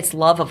Theodate's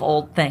love of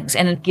old things.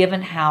 And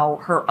given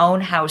how her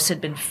own house had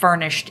been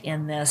furnished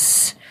in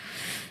this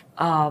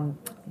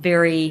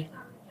very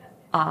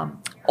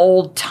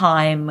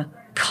old-time,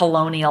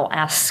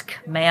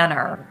 colonial-esque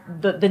manner,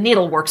 the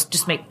needleworks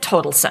just make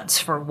total sense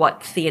for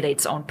what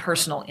Theodate's own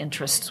personal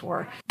interests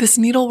were. This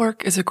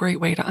needlework is a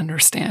great way to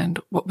understand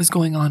what was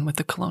going on with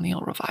the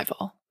colonial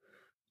revival.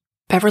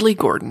 Beverly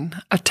Gordon,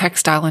 a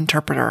textile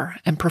interpreter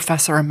and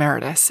professor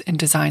emeritus in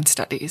design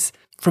studies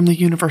from the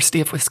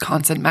University of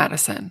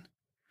Wisconsin-Madison,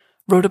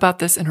 wrote about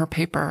this in her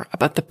paper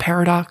about the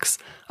paradox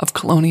of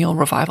colonial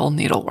revival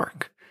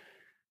needlework.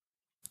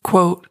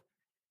 Quote,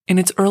 "In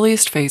its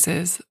earliest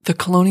phases, the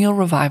colonial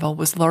revival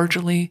was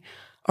largely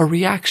a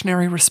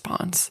reactionary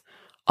response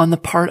on the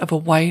part of a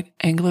white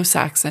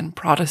Anglo-Saxon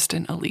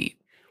Protestant elite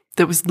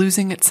that was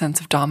losing its sense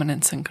of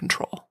dominance and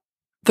control.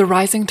 The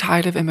rising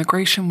tide of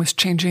immigration was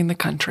changing the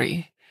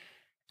country,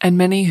 and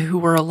many who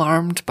were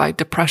alarmed by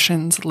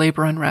depressions,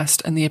 labor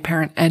unrest, and the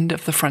apparent end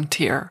of the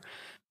frontier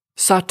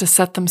sought to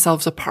set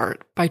themselves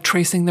apart by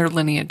tracing their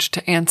lineage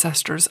to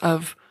ancestors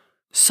of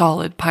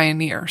solid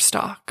pioneer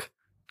stock,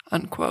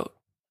 unquote.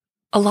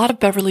 A lot of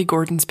Beverly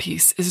Gordon's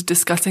piece is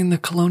discussing the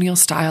colonial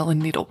style in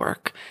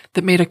needlework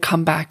that made a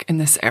comeback in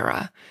this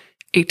era,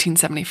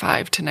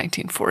 1875 to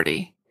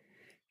 1940.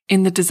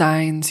 In the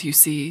designs, you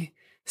see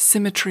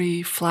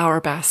symmetry,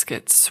 flower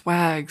baskets,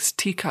 swags,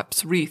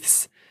 teacups,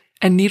 wreaths,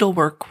 and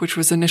needlework, which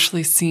was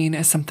initially seen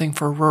as something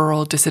for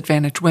rural,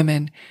 disadvantaged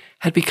women,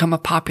 had become a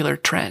popular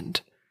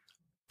trend.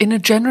 In a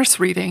generous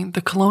reading,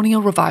 the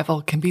colonial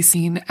revival can be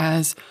seen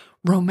as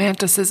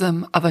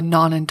romanticism of a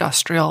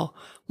non-industrial,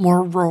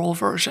 more rural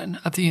version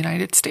of the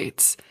United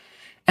States,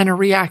 and a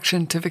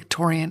reaction to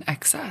Victorian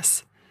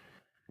excess.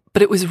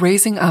 But it was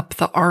raising up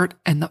the art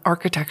and the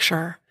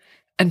architecture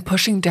and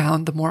pushing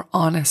down the more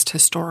honest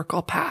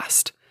historical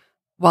past,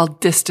 while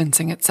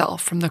distancing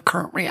itself from the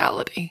current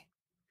reality.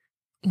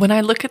 When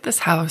I look at this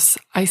house,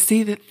 I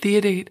see that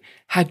Theodate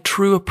had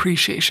true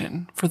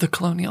appreciation for the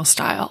colonial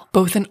style,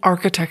 both in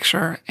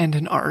architecture and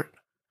in art.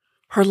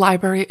 Her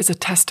library is a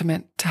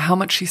testament to how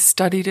much she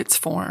studied its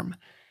form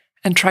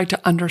and tried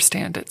to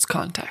understand its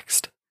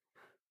context.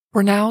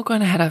 We're now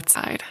going to head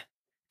outside,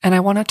 and I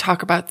want to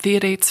talk about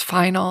Theodate's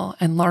final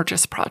and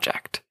largest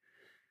project,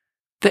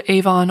 the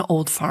Avon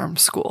Old Farm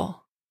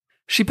School.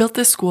 She built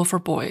this school for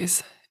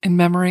boys in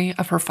memory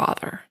of her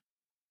father.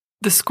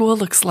 The school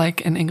looks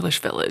like an English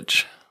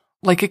village,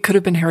 like it could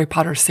have been Harry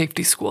Potter's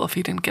safety school if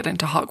he didn't get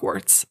into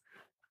Hogwarts.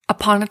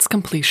 Upon its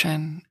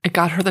completion, it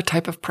got her the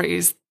type of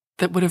praise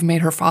that would have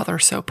made her father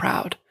so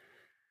proud.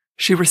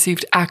 She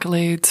received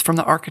accolades from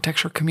the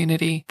architecture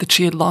community that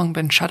she had long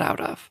been shut out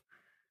of.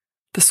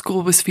 The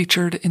school was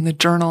featured in the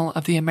Journal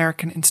of the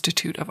American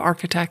Institute of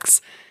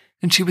Architects,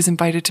 and she was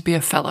invited to be a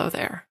fellow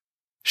there.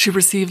 She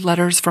received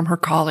letters from her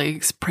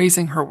colleagues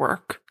praising her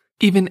work,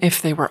 even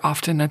if they were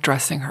often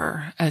addressing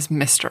her as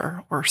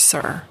Mr. or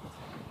Sir.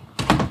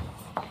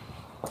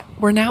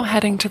 We're now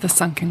heading to the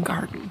sunken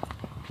garden.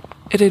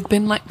 It had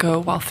been let go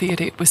while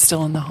Theodate was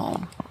still in the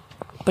home,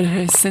 but it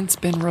has since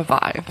been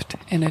revived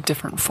in a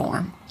different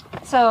form.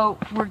 So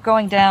we're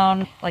going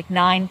down like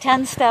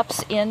 9-10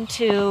 steps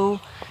into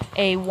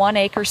a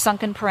 1-acre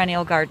sunken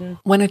perennial garden.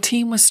 When a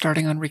team was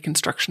starting on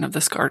reconstruction of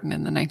this garden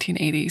in the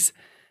 1980s,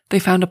 they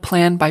found a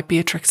plan by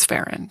Beatrix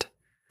Farrand.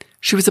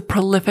 She was a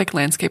prolific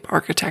landscape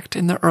architect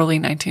in the early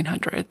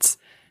 1900s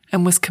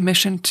and was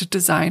commissioned to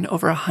design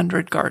over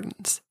 100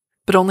 gardens,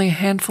 but only a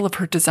handful of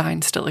her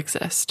designs still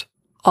exist.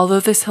 Although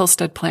this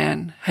Hill-Stead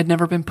plan had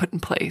never been put in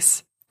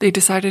place, they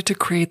decided to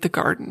create the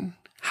garden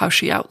how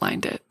she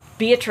outlined it.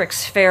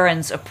 Beatrix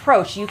Farrand's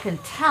approach, you can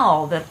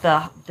tell that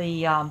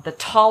the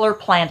taller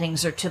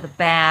plantings are to the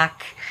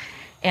back,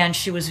 and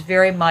she was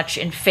very much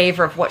in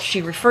favor of what she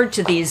referred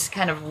to these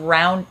kind of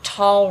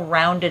tall,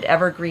 rounded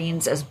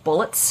evergreens as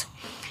bullets.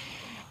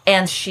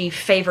 And she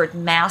favored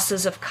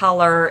masses of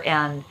color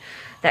and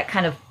that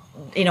kind of,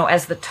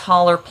 as the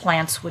taller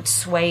plants would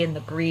sway in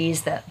the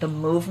breeze, that the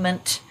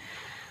movement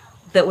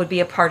that would be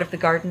a part of the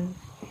garden.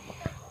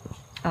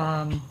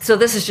 So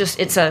this is just,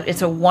 it's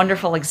a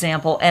wonderful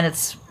example, and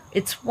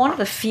it's one of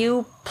the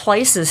few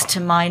places, to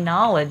my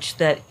knowledge,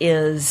 that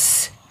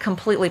is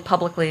completely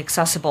publicly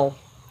accessible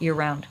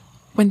year-round.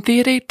 When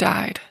Theodate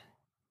died,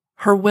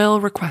 her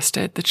will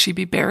requested that she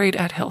be buried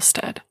at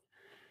Hill-Stead,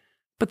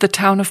 but the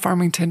town of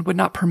Farmington would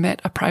not permit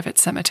a private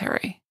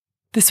cemetery.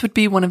 This would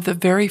be one of the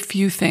very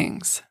few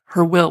things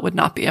her will would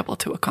not be able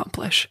to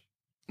accomplish.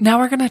 Now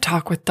we're going to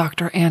talk with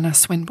Dr. Anna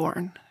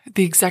Swinburne,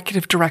 the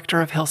executive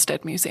director of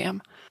Hill-Stead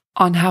Museum,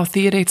 on how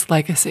Theodate's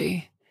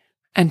legacy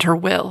and her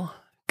will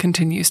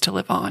continues to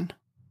live on.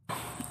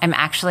 I'm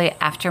actually,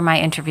 after my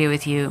interview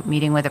with you,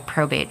 meeting with a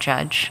probate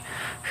judge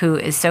who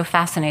is so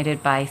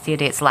fascinated by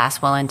Theodate's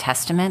last will and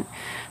testament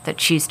that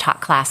she's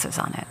taught classes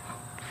on it.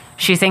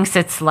 She thinks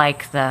it's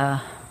like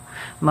the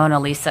Mona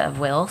Lisa of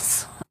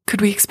wills.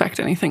 Could we expect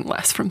anything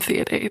less from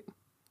Theodate?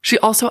 She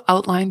also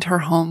outlined her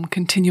home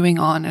continuing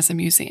on as a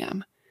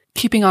museum,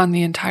 keeping on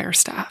the entire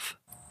staff.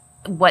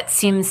 What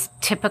seems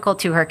typical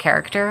to her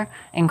character,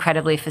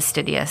 incredibly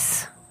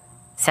fastidious,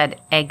 said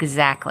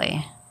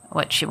exactly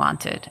what she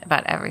wanted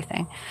about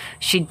everything.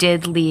 She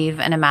did leave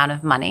an amount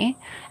of money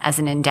as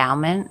an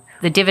endowment.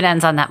 The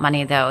dividends on that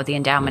money, though, the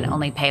endowment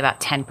only pay about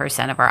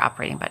 10% of our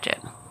operating budget.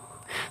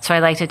 So I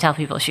like to tell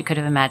people she could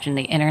have imagined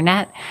the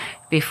internet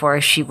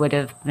before she would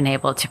have been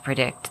able to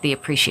predict the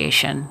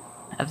appreciation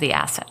of the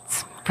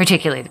assets,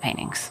 particularly the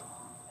paintings.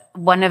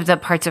 One of the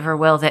parts of her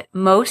will that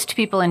most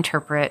people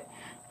interpret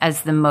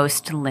as the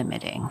most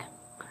limiting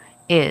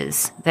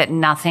is that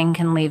nothing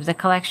can leave the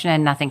collection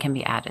and nothing can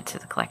be added to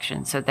the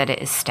collection, so that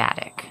it is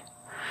static.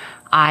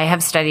 I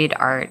have studied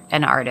art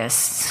and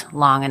artists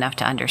long enough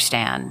to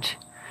understand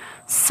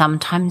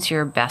sometimes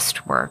your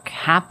best work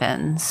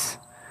happens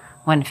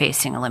when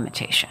facing a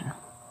limitation.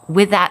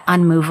 With that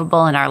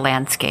unmovable in our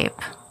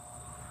landscape,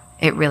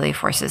 it really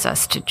forces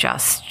us to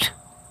just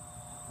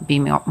be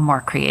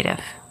more creative.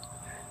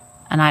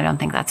 And I don't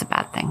think that's a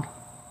bad thing.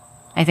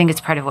 I think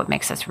it's part of what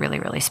makes us really,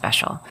 really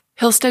special.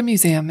 Hill-Stead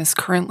Museum is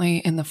currently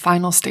in the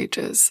final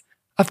stages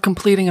of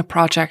completing a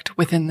project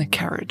within the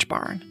carriage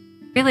barn.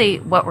 Really,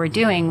 what we're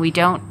doing, we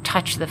don't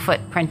touch the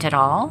footprint at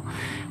all,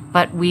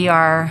 but we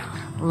are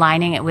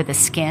lining it with a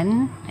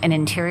skin, an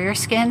interior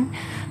skin,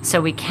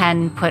 so we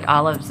can put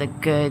all of the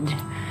good,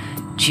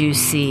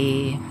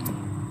 juicy,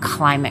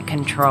 climate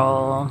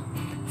control,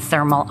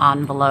 thermal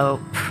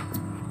envelope,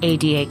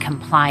 ADA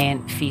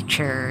compliant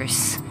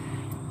features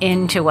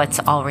into what's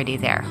already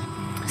there.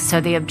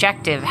 So the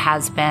objective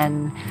has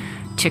been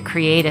to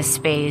create a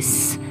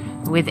space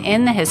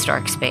within the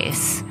historic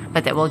space,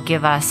 but that will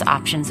give us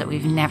options that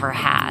we've never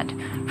had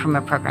from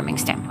a programming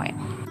standpoint.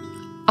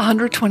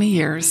 120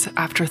 years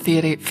after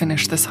Theodate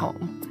finished this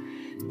home,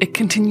 it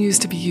continues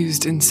to be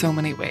used in so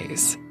many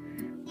ways.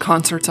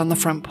 Concerts on the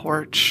front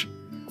porch,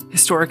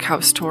 historic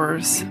house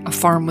tours, a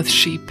farm with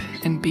sheep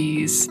and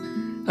bees,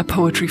 a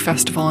poetry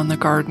festival in the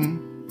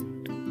garden.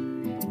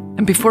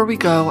 And before we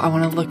go, I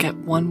want to look at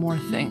one more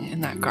thing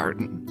in that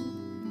garden.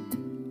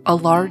 A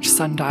large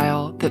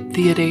sundial that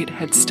Theodate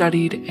had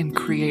studied and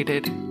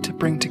created to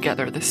bring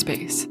together the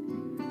space.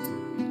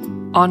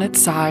 On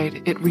its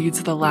side, it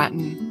reads the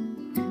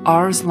Latin,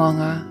 Ars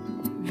longa,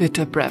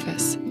 vita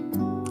brevis.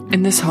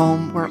 In this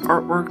home, where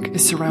artwork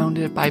is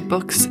surrounded by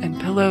books and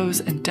pillows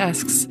and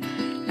desks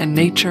and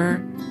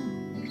nature,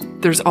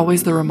 there's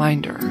always the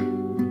reminder,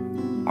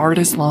 art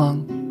is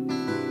long,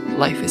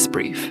 life is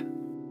brief.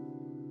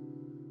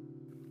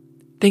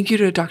 Thank you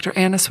to Dr.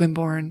 Anna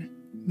Swinburne,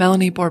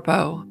 Melanie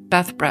Bourbeau,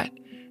 Beth Brett,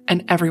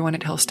 and everyone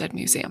at Hill-Stead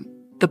Museum.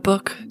 The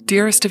book,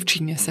 Dearest of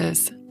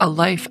Geniuses, A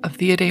Life of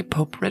Theodate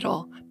Pope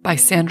Riddle by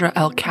Sandra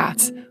L.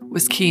 Katz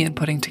was key in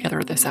putting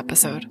together this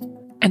episode.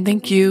 And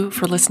thank you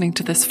for listening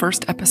to this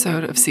first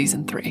episode of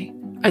Season 3.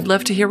 I'd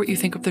love to hear what you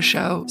think of the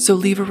show, so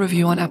leave a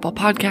review on Apple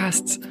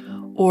Podcasts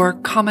or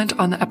comment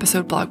on the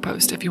episode blog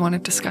post if you want to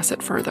discuss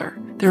it further.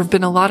 There have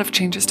been a lot of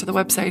changes to the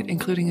website,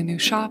 including a new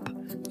shop.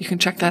 You can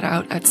check that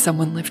out at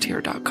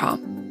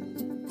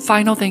someonelivedhere.com.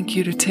 Final thank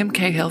you to Tim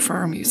Cahill for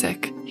our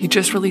music. He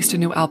just released a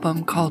new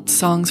album called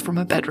Songs from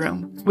a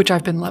Bedroom, which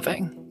I've been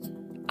loving.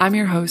 I'm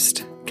your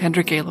host,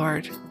 Kendra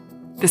Gaylord.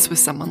 This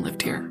was Someone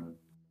Lived Here.